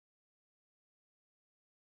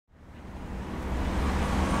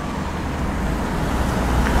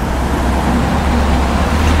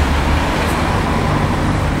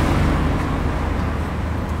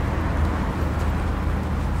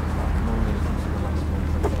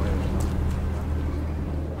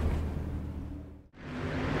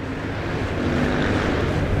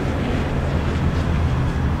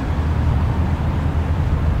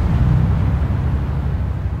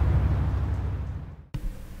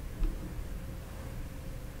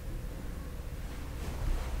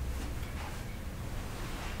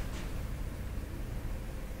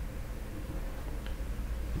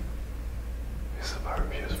very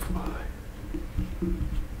beautiful building.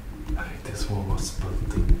 I think this one was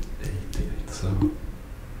built in 1887.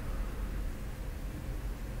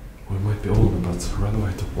 We might be older, but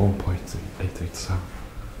renovated at one point in 1887.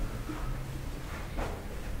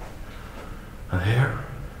 And here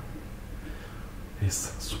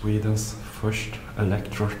is Sweden's first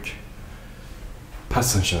electric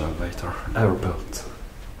passenger elevator ever built.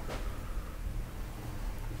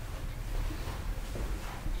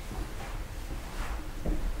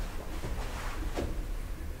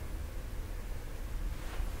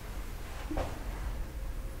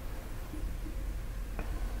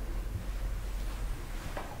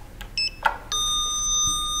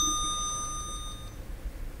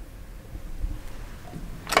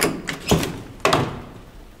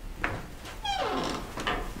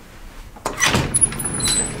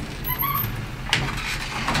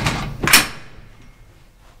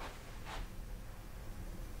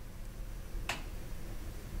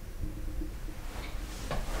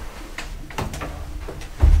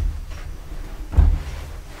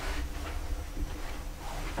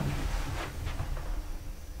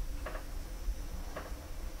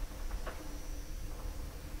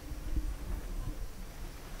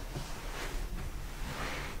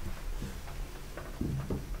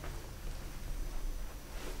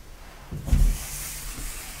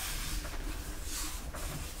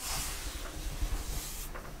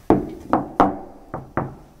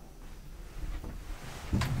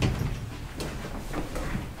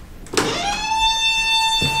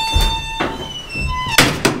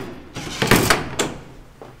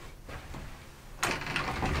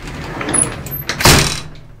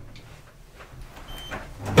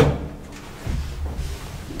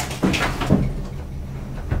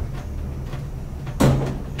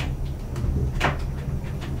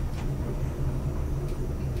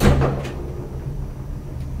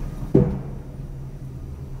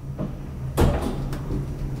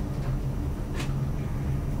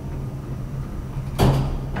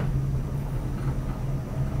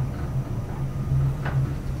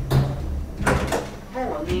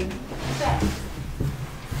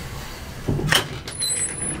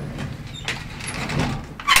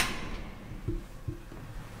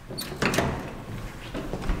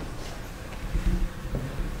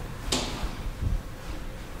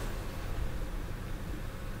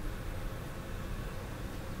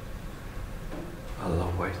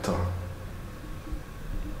 Elevator.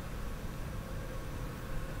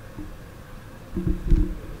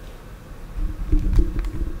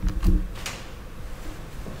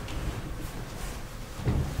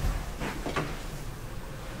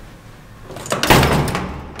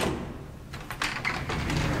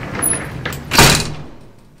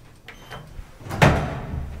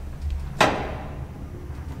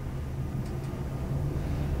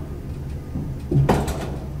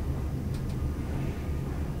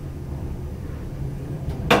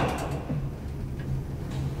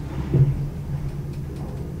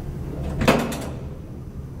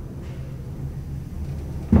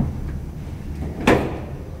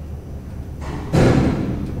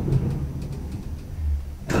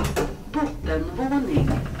 Våning.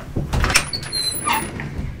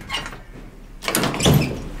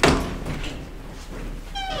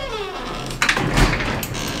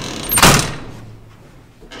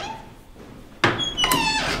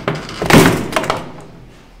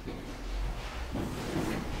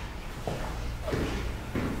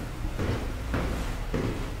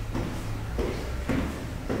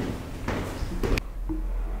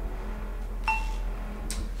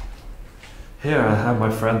 Here I have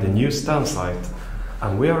my friend the new stand site,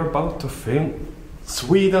 and we are about to film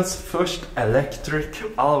Sweden's first electric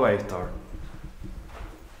elevator.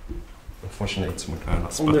 Unfortunately it's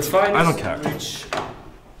Modernas, On but the finest I don't care. rich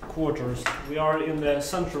quarters. We are in the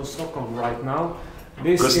central Stockholm right now.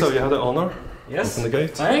 This Gustav, is... you have the honor. Yes. Open the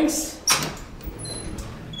gate. Thanks.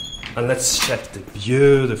 And let's check the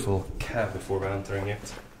beautiful cab before we're entering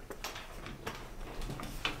it.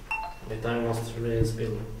 Där måste det bli en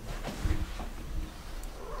spill.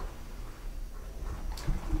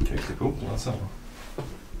 Kan vi klippa ihop den här sen?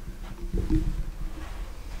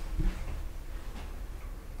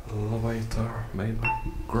 Elevator made by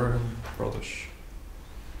Graham Brothers.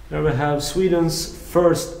 Here we have Sweden's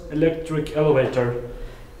first electric elevator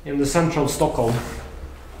in the central Stockholm,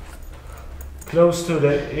 close to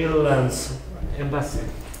the Irlands embassy.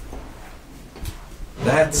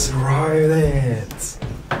 Let's ride it!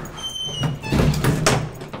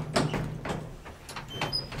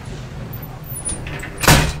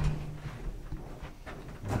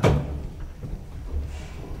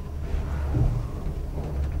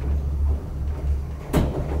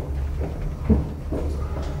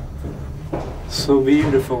 So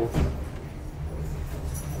beautiful.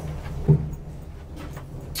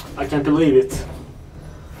 I can't believe it.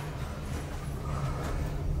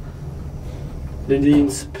 The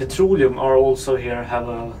Dean's Petroleum are also here. Have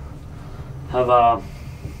a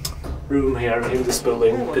room here in this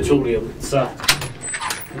building. Petroleum. It's the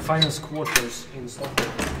finest quarters in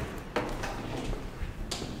Stockholm.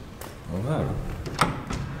 Ja, där.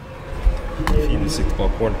 Fin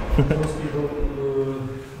sittbakgård. Most people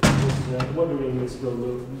ordering this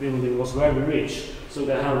building was very rich, so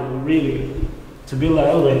they have really to build an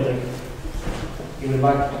elevator in the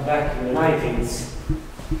back in the 19th,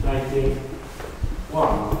 91.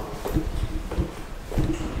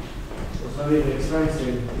 So it's really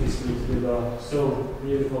expensive to build a so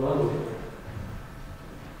beautiful elevator.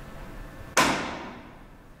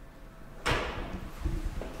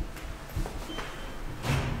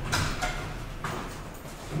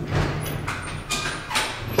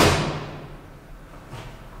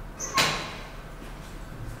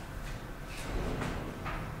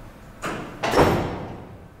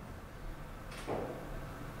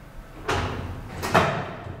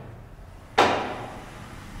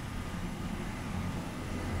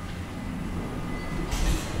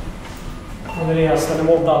 Andreas, den är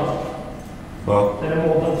moddad. Va? Den är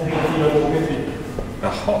moddad 3-4 gånger typ.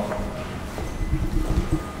 Jaha.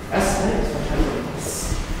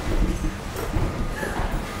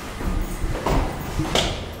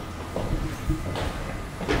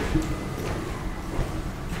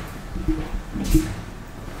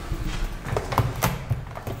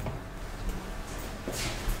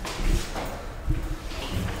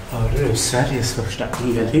 Hörde du? Sveriges första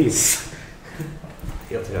elhiss.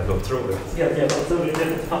 Helt jävla otroligt. Helt jävla otroligt, jag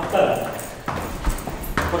inte fattar det.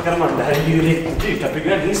 Vad kan man? Det här är ju riktigt dyrt. Att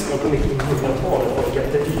bygga en hiss på 1900-talet var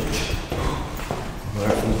jättedyrt. Det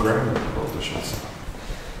här är från Grand Motors.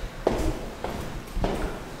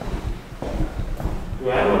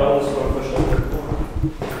 Det här var också den första sjukvården.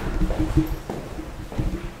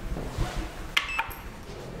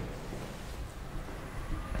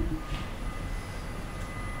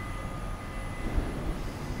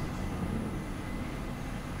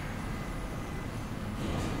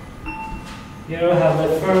 Here we have the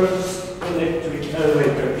first electric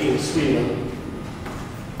elevator in Sweden.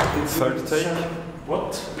 Third take?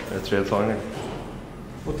 What? Är det tredje tagning?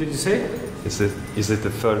 What did you say? Is it the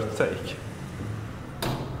third take?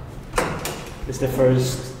 It's the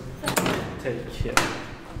first take, yeah.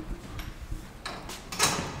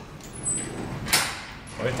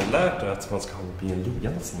 Jag har inte lärt dig att man ska ha bilen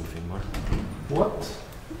liggande som man filmar. What?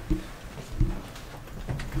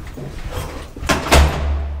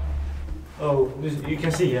 Oh, you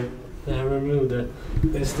can see here. They have removed the.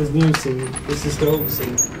 This is the new scene. This is the old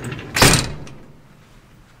scene.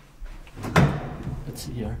 Let's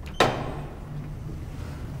see here.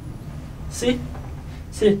 See?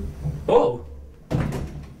 See? Oh!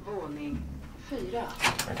 Våning 4.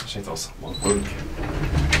 Han kanske inte har samma bulk.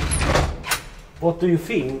 What do you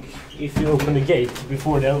think if you open the gate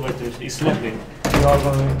before the elevator is leveling? You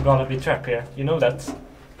are gonna be trapped here. You know that?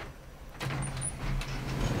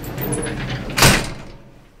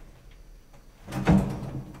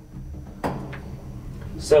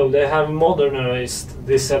 So they have modernized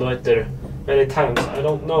this elevator many times. I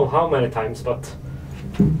don't know how many times, but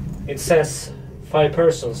it says 5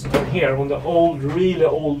 persons. And here on the old, really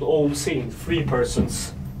old scene, 3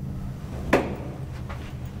 persons.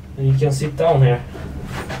 And you can sit down here.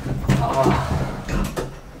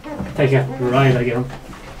 Take a ride again.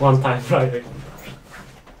 One time riding.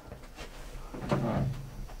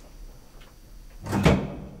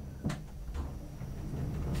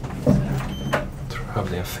 Det här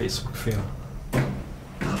blir en Facebook-film.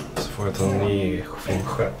 Så får jag ta en ny film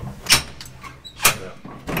själv.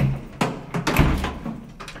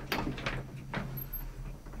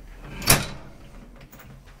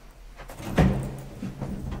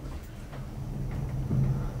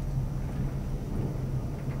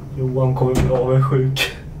 Johan kommer bli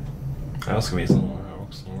avundsjuk. Jag ska visa den här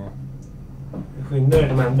också. Skyndar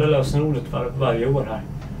de ändrar lösenordet varje år här.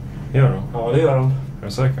 Gör de? Ja, det gör de. Är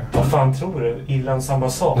du säker? Vad fan tror du? Irlands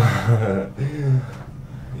ambassad.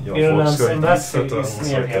 Irlands embassy is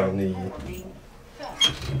near here.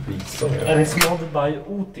 And it's modded by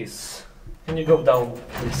OTIS. Can you go down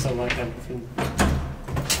please so I can film?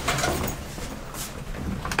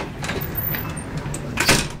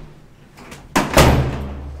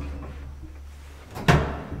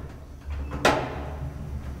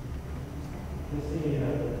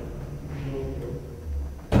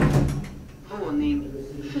 Våning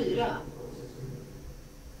 4.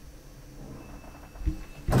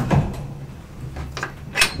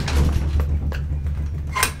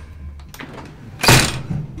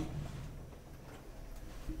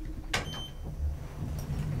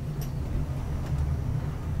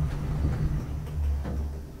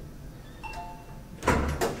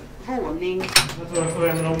 Våning. Jag tror jag får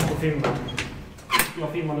ändra om på filmen. Jag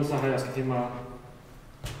filmade så här, jag ska filma.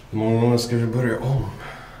 Hur många gånger ska vi börja om?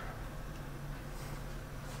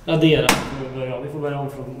 Addera. Vi får börja om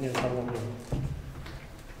från nästa gång.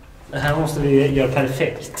 Det här måste vi göra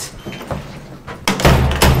perfekt.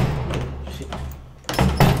 Shit.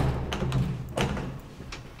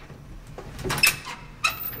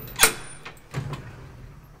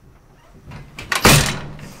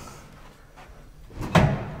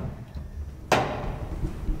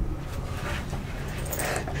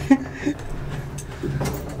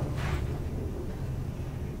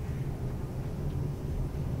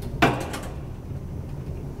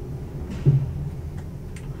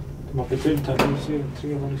 De har bytt ut här, vi ser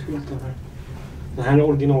 300-skyltar här. Det här är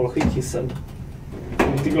originalskickhissen.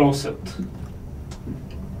 Inte glaset.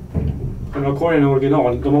 Den var korgen är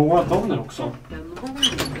original. De har målat om den också.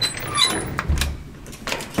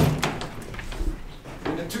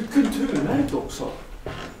 Den är kulturmärkt också.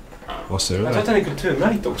 Vad ser du Jag tror att den är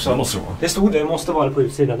kulturmärkt också. Det måste vara. Det stod det, måste vara på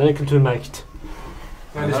utsidan. Den är kulturmärkt.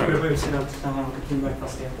 Men det stod på utsidan att den var kulturmärkt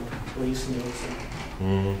fastigheten. Och gissning också.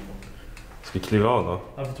 Mm. Ska vi kliva av då?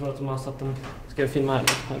 Jag tror att de har satt den... Ska jag filma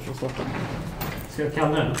här från starten? Ska jag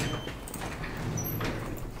kalla den?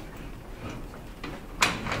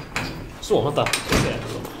 Så, vänta. Ska jag se.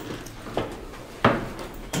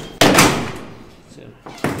 Ser.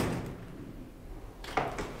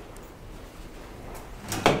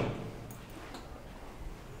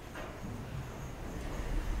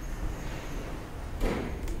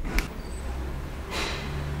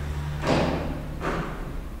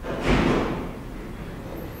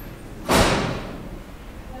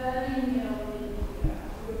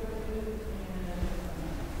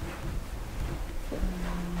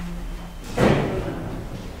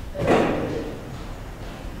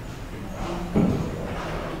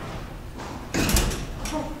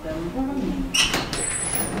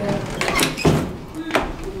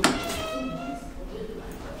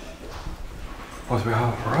 What we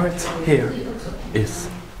have right here is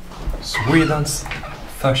Sweden's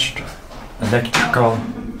first electrical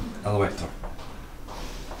elevator.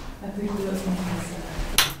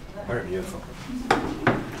 Very beautiful.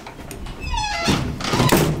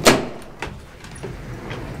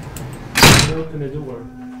 Open the door.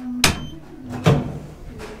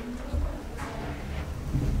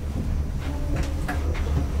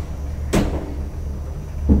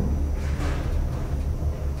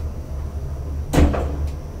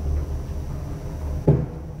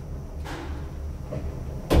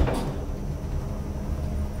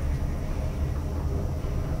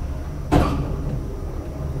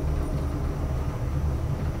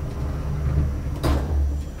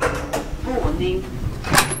 Våning.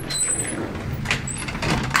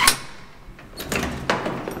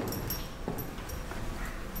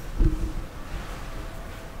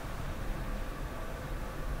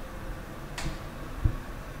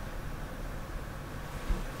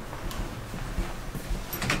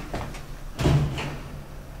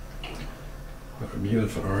 Very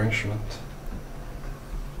beautiful arrangement.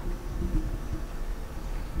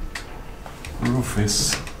 Roof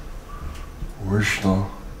is original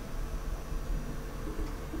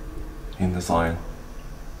in design.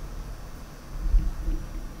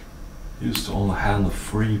 Used to only handle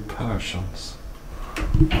 3 persons.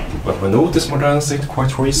 But when OTIS modernized it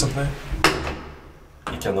quite recently,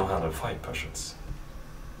 it can now handle 5 persons.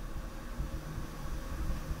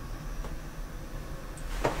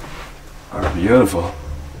 Are beautiful.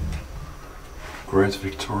 Great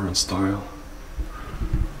Victorian style.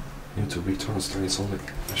 Into Victorian style is only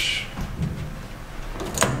English.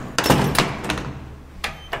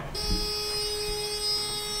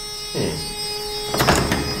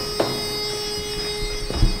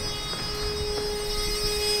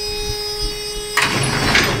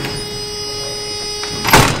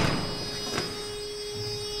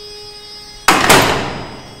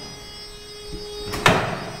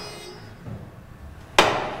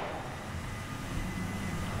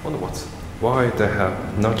 Why they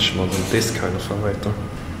have notch mod on this kind of elevator?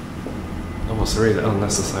 That was really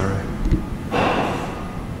unnecessary.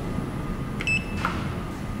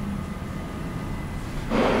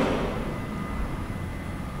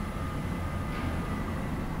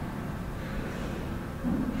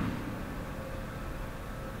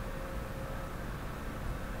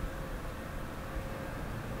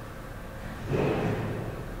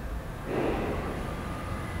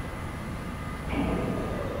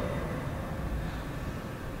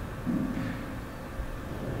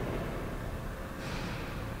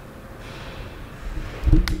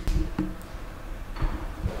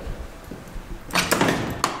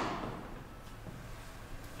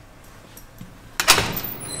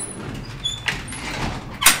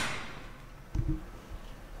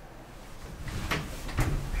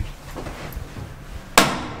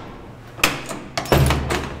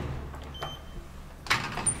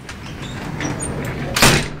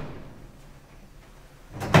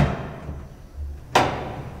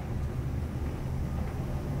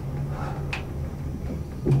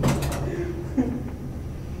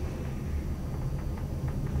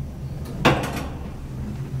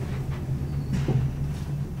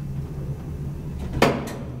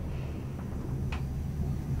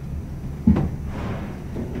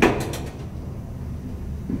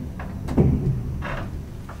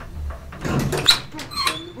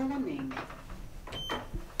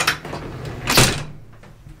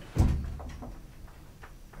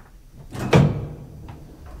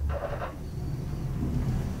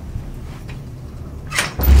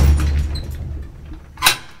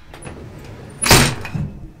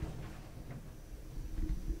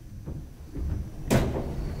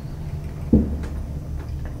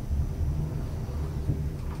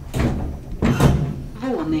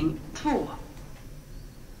 Våning 2.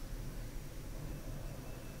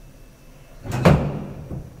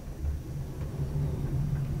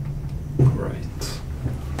 Right.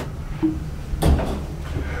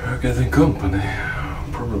 I get in company.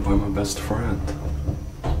 Probably by my best friend.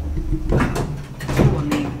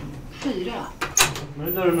 Våning 4. Nu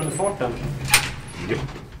är dörren under farten. Jo.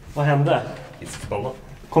 Vad hände? Isbana.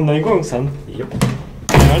 Kom den igång sen? Jo.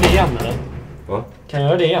 Kan jag göra det igen eller? Va? Kan jag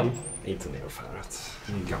göra det igen? Inte ner och färret.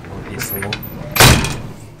 Det är en gammal isnivå.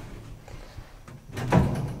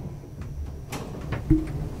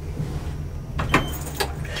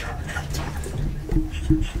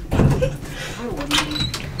 Våning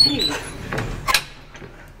 3.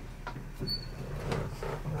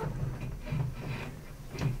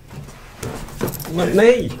 Men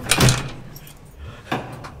nej!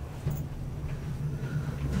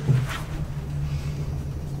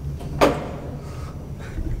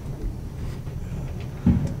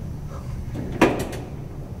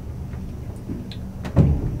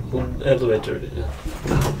 Elevator.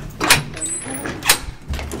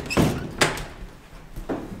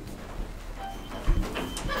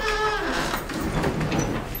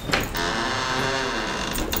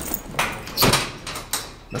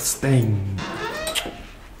 Men stäng!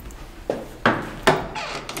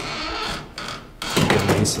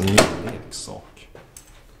 Jag minns en